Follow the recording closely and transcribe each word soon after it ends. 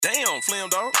Damn, Flim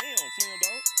dog.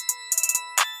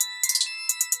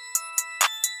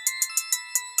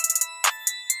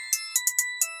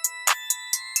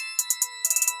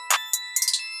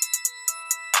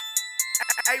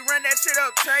 Hey, run that shit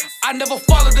up, Chase. I never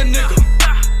followed a nigga,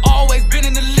 always been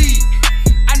in the lead.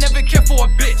 I never cared for a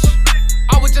bitch,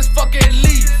 I would just fucking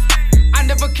leave. I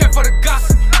never cared for the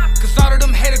gossip, cause all of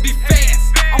them haters be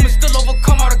fans. I'ma still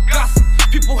overcome all the gossip.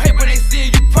 People hate when they see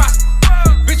you prosper.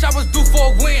 Bitch, I was due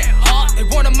for a win, they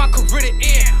wanted my career to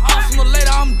end. Sooner or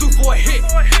later, I'm due for a hit.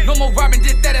 No more robbing,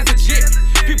 did that as a jit.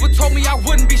 People told me I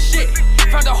wouldn't be shit.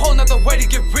 Found a whole nother way to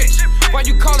get rich. Why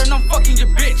you calling, I'm fucking your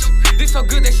bitch. This so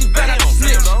good that she better not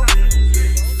snitch.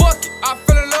 Fuck it, I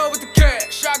fell in love with the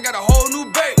cash. I got a whole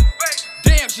new babe.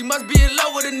 Damn, she must be in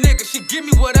love with a nigga. She give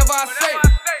me whatever I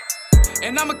say.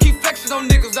 And I'ma keep flexing on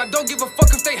niggas. I don't give a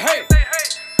fuck if they hate.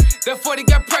 Therefore they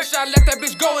got pressure, I let that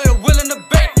bitch go in a will in the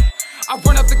bank. I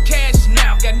run up the cash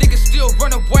now, got niggas still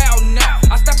running wild now.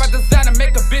 I stop at design and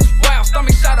make a bitch wild.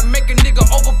 Stomach shot to make a nigga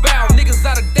overbound. Niggas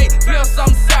out of date, feel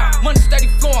something sound. Money steady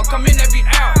flowing, come in every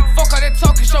hour. Fuck all that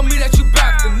talking, show me that you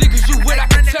bout it. The niggas you with, I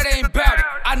can tell they ain't bout it.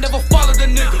 I never followed a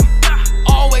nigga,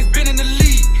 always been in the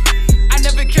lead. I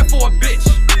never cared for a bitch,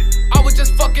 I would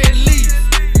just fucking leave.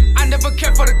 I never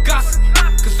cared for the gossip,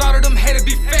 cause all of them haters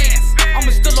be fans.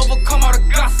 I'ma still overcome all the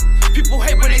gossip. People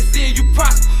hate when they see you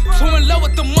prosper. Too in love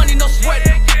with the money, no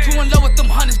sweating. Too in love with them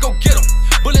honeys, go get them.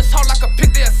 Bullets hard like a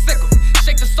pit, they'll sickle.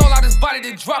 Shake the soul out his body,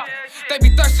 they drop it. They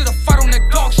be thirsty to fight on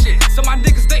that dog shit. So my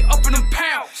niggas, they up in them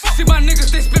pounds. See my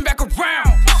niggas, they spin back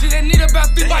around. See they need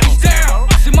about 3 bodies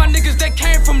down. See my niggas, they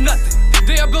came from nothing.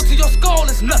 They are built to your skull,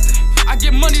 it's nothing. I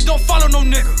get money, don't follow no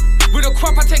nigga. With a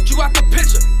crop, I take you out the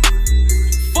picture.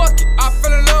 Fuck it, I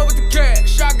fell in love with the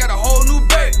cash. I got a whole new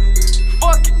babe.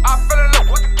 Fuck it, I fell in love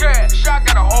with the cash. I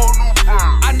got a whole new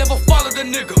firm. I never followed a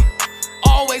nigga,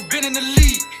 always been in the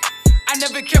lead. I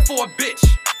never cared for a bitch,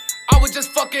 I would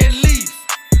just fucking leave.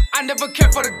 I never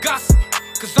cared for the gossip,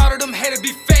 cause all of them haters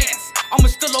be fans. I'ma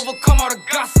still overcome all the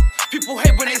gossip. People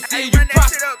hate when they see you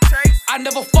prosper. I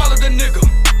never followed a nigga,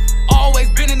 always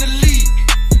been in the lead.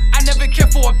 I never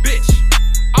cared for a bitch,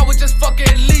 I would just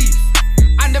fucking leave.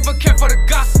 I never cared for the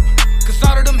gossip, cause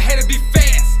all of